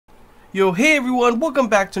Yo, hey everyone, welcome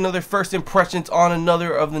back to another first impressions on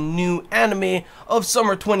another of the new anime of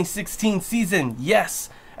summer 2016 season. Yes,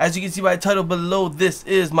 as you can see by the title below, this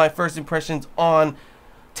is my first impressions on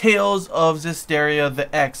Tales of Zestiria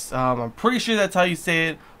the X. I'm pretty sure that's how you say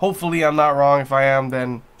it. Hopefully I'm not wrong. If I am,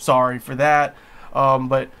 then sorry for that.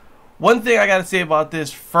 But one thing I gotta say about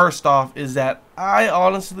this first off is that I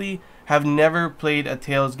honestly have never played a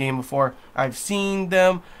Tales game before. I've seen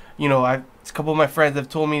them, you know, a couple of my friends have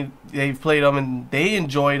told me they've played them and they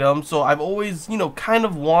enjoyed them, so I've always, you know, kind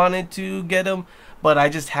of wanted to get them, but I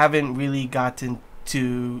just haven't really gotten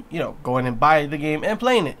to, you know, going and buy the game and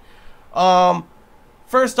playing it.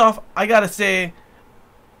 First off, I gotta say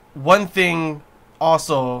one thing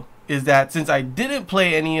also is that since I didn't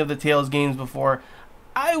play any of the Tales games before,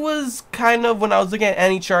 I was kind of, when I was looking at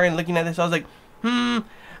Annie chart and looking at this, I was like,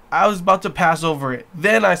 I was about to pass over it.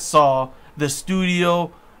 Then I saw the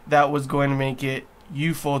studio that was going to make it,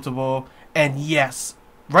 Ufotable, and yes,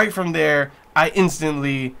 right from there I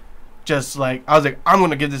instantly just like, I was like, I'm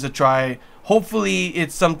gonna give this a try. Hopefully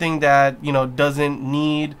it's something that, you know, doesn't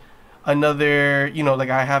need another, you know, like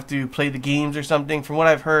I have to play the games or something. From what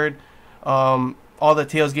I've heard, all the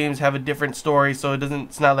Tales games have a different story, so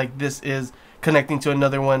it's not like this is connecting to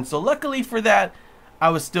another one. So luckily for that, I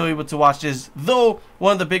was still able to watch this, though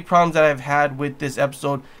one of the big problems that I've had with this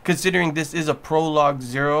episode, considering this is a prologue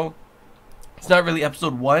 0, it's not really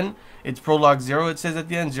episode 1, it's prologue 0, it says at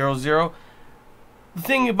the end, 00. The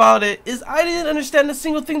thing about it is I didn't understand a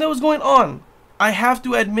single thing that was going on. I have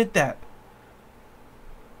to admit that.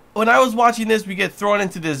 When I was watching this, we get thrown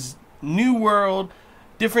into this new world,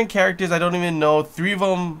 different characters I don't even know, 3 of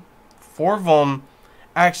them, 4 of them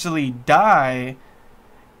actually die,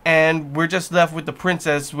 and we're just left with the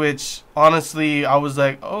princess, which honestly I was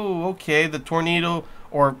like, oh, okay, the tornado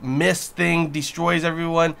or mist thing destroys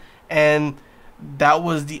everyone, and that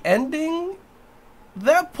was the ending.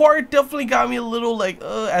 That part definitely got me a little like,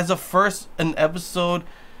 as an episode,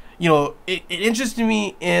 you know, it interested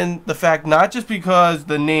me in the fact, not just because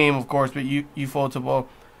the name, of course, but Ufotable,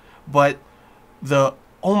 but the,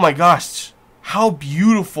 oh my gosh, how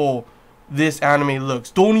beautiful this anime looks.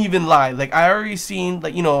 Don't even lie. Like, I already seen,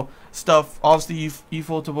 like, you know, stuff. Obviously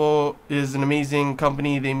Ufotable is an amazing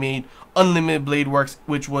company. They made Unlimited Blade Works,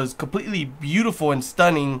 which was completely beautiful and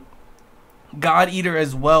stunning. God Eater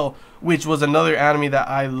as well, which was another anime that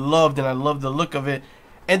I loved, and I loved the look of it.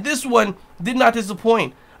 And this one did not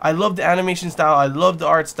disappoint. I loved the animation style, I loved the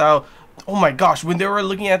art style. Oh my gosh, when they were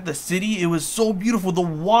looking at the city, it was so beautiful. The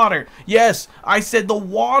water, yes, I said the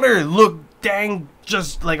water looked dang,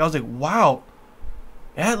 just like, I was like, wow,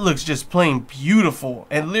 that looks just plain beautiful.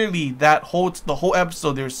 And literally the whole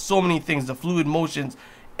episode, there's so many things, the fluid motions,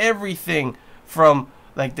 everything from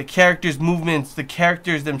like the characters' movements, the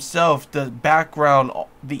characters themselves, the background,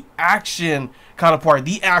 the action kind of part,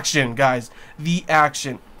 the action, guys, the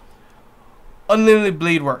action. Unlimited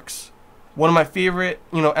Blade Works, one of my favorite,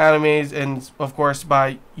 you know, animes, and of course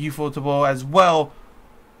by Ufotable as well.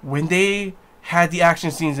 When they had the action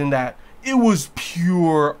scenes in that, it was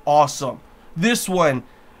pure awesome. This one,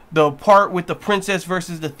 the part with the princess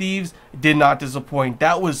versus the thieves, did not disappoint.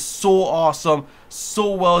 That was so awesome,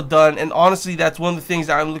 so well done, and honestly that's one of the things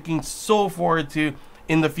that I'm looking so forward to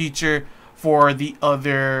in the future for the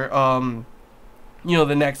other you know,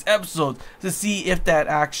 the next episodes, to see if that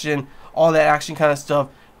action, all that action kind of stuff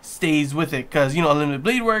stays with it. Because, you know, Unlimited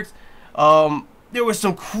Blade Works, there was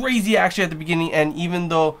some crazy action at the beginning, and even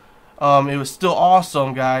though it was still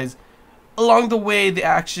awesome, guys, along the way the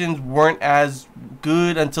actions weren't as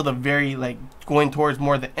good until the very, like, going towards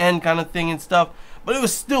more the end kind of thing and stuff, but it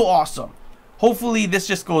was still awesome. Hopefully this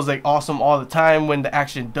just goes like awesome all the time when the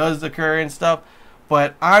action does occur and stuff.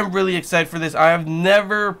 But I'm really excited for this. I have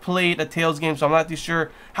never played a Tales game, so I'm not too sure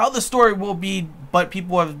how the story will be, but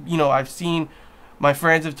people have, you know, I've seen, my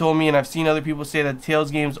friends have told me, and I've seen other people say that Tales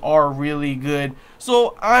games are really good.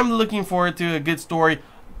 So I'm looking forward to a good story,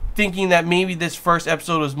 thinking that maybe this first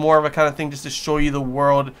episode was more of a kind of thing just to show you the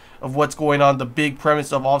world of what's going on, the big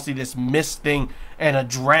premise of obviously this mist thing and a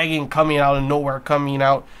dragon coming out of nowhere, coming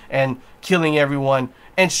out and killing everyone,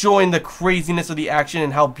 and showing the craziness of the action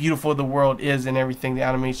and how beautiful the world is and everything, the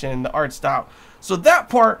animation and the art style. So that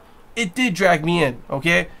part, it did drag me in,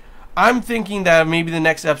 okay? I'm thinking that maybe the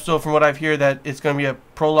next episode, from what I've heard, that it's going to be a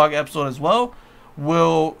prologue episode as well,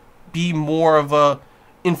 will be more of a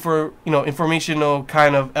informational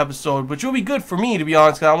kind of episode, which will be good for me, to be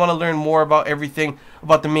honest, because I want to learn more about everything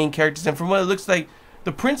about the main characters. And from what it looks like,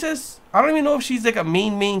 the princess, I don't even know if she's like a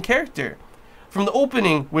main character. From the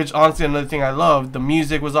opening, which honestly another thing I loved, the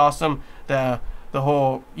music was awesome, the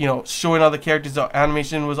whole, you know, showing all the characters, the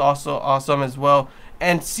animation was also awesome as well.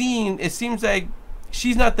 and seeing, it seems like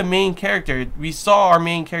she's not the main character. We saw our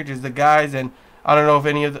main characters, the guys, and I don't know if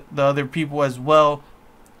any of the other people as well,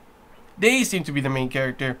 they seem to be the main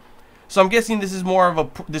character. So I'm guessing this is more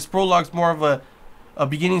of this prologue's more of a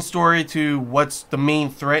beginning story to what's the main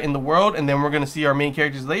threat in the world, and then we're gonna see our main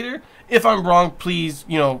characters later. If I'm wrong, please,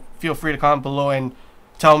 feel free to comment below and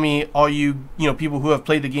tell me, all you people who have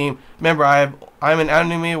played the game. Remember, I'm an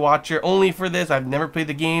anime watcher only for this. I've never played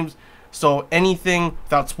the games, so anything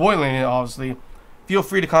without spoiling it, obviously, feel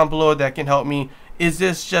free to comment below. That can help me. Is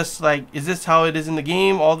this just like, is this how it is in the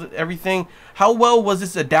game? Everything? How well was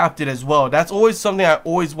this adapted as well? That's always something I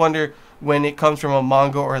always wonder when it comes from a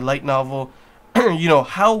manga or a light novel.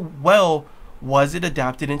 How well was it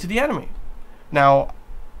adapted into the anime? Now,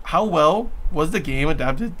 how well was the game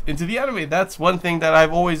adapted into the anime? That's one thing that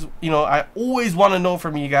I've always, I always want to know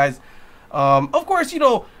from you guys. Of course,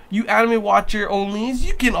 you anime watcher onlys,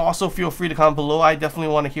 you can also feel free to comment below. I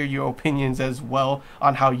definitely want to hear your opinions as well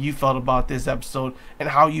on how you felt about this episode and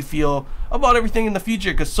how you feel about everything in the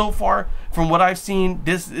future, because so far from what I've seen,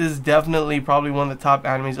 this is definitely probably one of the top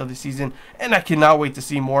animes of the season, and I cannot wait to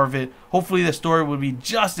see more of it. Hopefully the story will be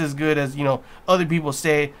just as good as other people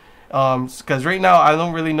say, because right now I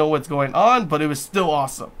don't really know what's going on, but it was still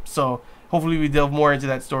awesome. So hopefully we delve more into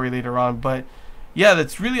that story later on. But yeah,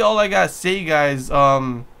 that's really all I gotta say, guys.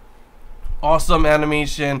 Awesome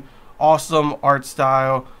animation, awesome art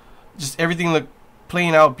style, just everything looked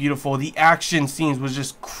playing out beautiful. The action scenes was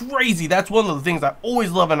just crazy. That's one of the things I always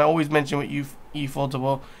love and I always mention with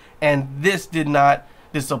Ufotable, and this did not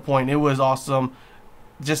disappoint. It was awesome.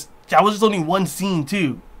 That was just only one scene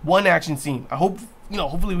too, one action scene. I hope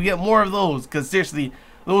hopefully we get more of those, because seriously,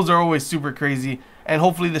 those are always super crazy. And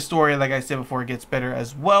hopefully the story, like I said before, gets better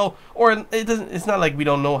as well. Or it's not like we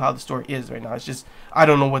don't know how the story is right now. It's just I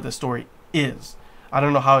don't know what the story is. I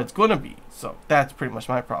don't know how it's gonna be. So that's pretty much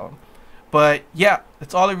my problem. But yeah,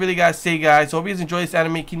 that's all I really gotta say, guys. So hope you guys enjoy this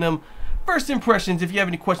Anime Kingdom first impressions. If you have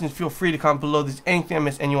any questions, feel free to comment below. If there's anything I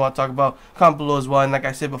missed and you want to talk about, comment below as well. And like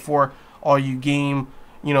I said before, all you game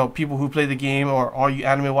people who play the game, or all you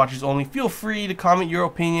anime watchers only, feel free to comment your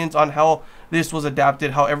opinions on how this was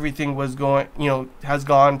adapted, how everything was going, has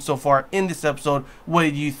gone so far in this episode. What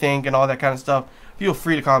did you think, and all that kind of stuff. Feel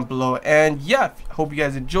free to comment below. And yeah, I hope you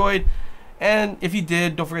guys enjoyed. And if you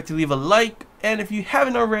did, don't forget to leave a like. And if you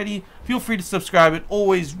haven't already, feel free to subscribe. It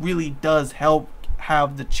always really does help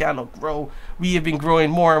have the channel grow. We have been growing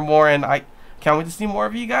more and more, and I can't wait to see more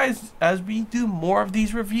of you guys as we do more of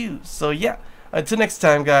these reviews. So yeah, until next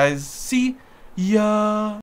time, guys, see ya.